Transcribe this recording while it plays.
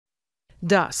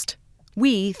Dust.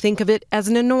 We think of it as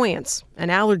an annoyance, an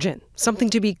allergen, something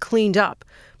to be cleaned up.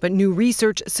 But new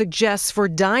research suggests for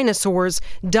dinosaurs,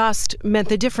 dust meant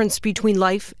the difference between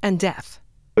life and death.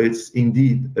 It's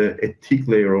indeed a thick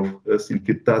layer of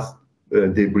silicate dust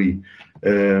debris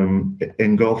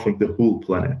engulfing the whole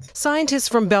planet. Scientists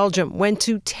from Belgium went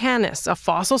to Tanis, a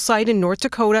fossil site in North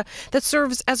Dakota that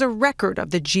serves as a record of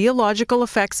the geological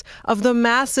effects of the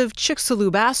massive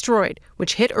Chicxulub asteroid,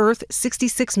 which hit Earth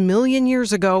 66 million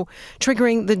years ago,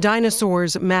 triggering the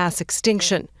dinosaurs' mass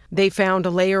extinction. They found a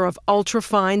layer of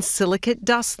ultrafine silicate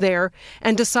dust there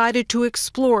and decided to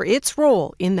explore its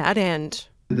role in that end.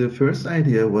 The first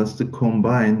idea was to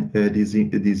combine this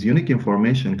unique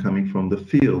information coming from the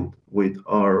field with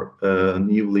our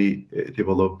newly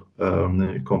developed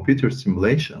computer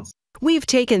simulations. We've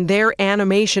taken their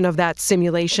animation of that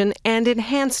simulation and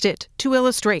enhanced it to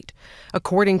illustrate.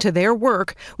 According to their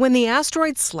work, when the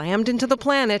asteroid slammed into the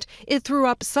planet, it threw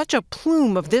up such a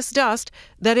plume of this dust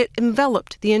that it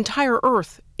enveloped the entire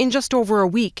Earth in just over a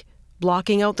week,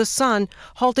 blocking out the sun,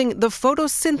 halting the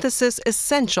photosynthesis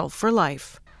essential for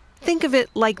life. Think of it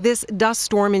like this dust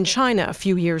storm in China a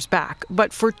few years back,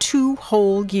 but for 2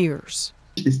 whole years.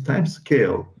 This time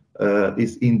scale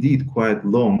is indeed quite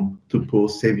long to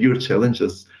pose severe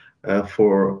challenges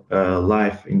for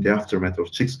life in the aftermath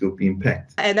of Chicxulub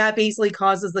impact. And that basically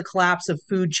causes the collapse of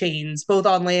food chains, both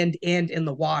on land and in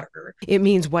the water. It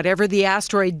means whatever the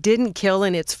asteroid didn't kill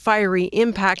in its fiery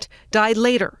impact died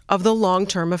later of the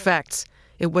long-term effects.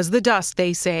 It was the dust,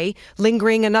 they say,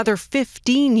 lingering another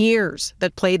 15 years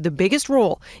that played the biggest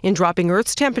role in dropping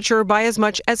Earth's temperature by as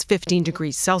much as 15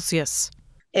 degrees Celsius.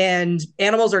 And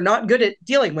animals are not good at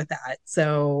dealing with that.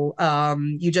 So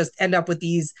you just end up with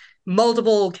these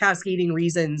multiple cascading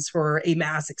reasons for a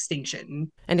mass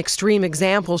extinction. An extreme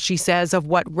example, she says, of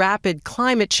what rapid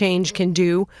climate change can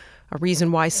do, a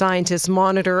reason why scientists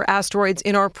monitor asteroids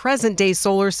in our present-day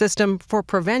solar system for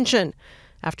prevention,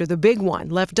 after the big one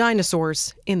left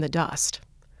dinosaurs in the dust.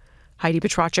 Heidi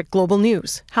Petracek, Global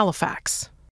News, Halifax.